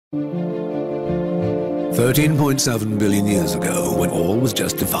13.7 billion years ago, when all was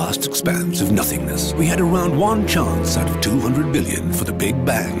just a vast expanse of nothingness, we had around one chance out of 200 billion for the Big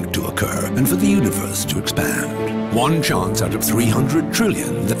Bang to occur and for the universe to expand. One chance out of 300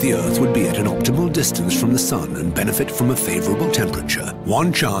 trillion that the Earth would be at an optimal distance from the Sun and benefit from a favorable temperature.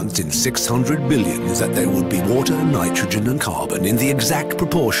 One chance in 600 billion that there would be water, nitrogen and carbon in the exact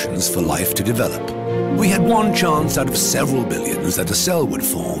proportions for life to develop. We had one chance out of several billions that a cell would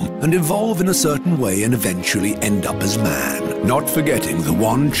form and evolve in a certain way and eventually end up as man. Not forgetting the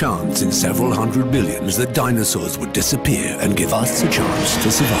one chance in several hundred billions that dinosaurs would disappear and give us a chance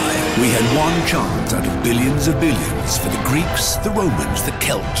to survive. We had one chance out of billions of billions for the Greeks, the Romans, the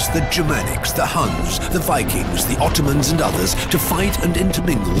Celts, the Germanics, the Huns, the Vikings, the Ottomans and others to fight and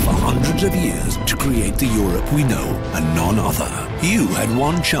intermingle for hundreds of years to create the Europe we know and none other. You had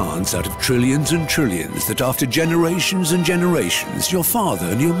one chance out of trillions and trillions that after generations and generations your father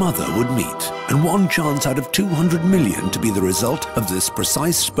and your mother would meet, and one chance out of 200 million to be the result of this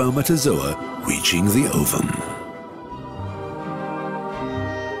precise spermatozoa reaching the ovum.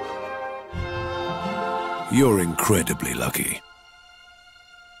 You're incredibly lucky,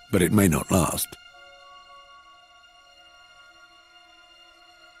 but it may not last.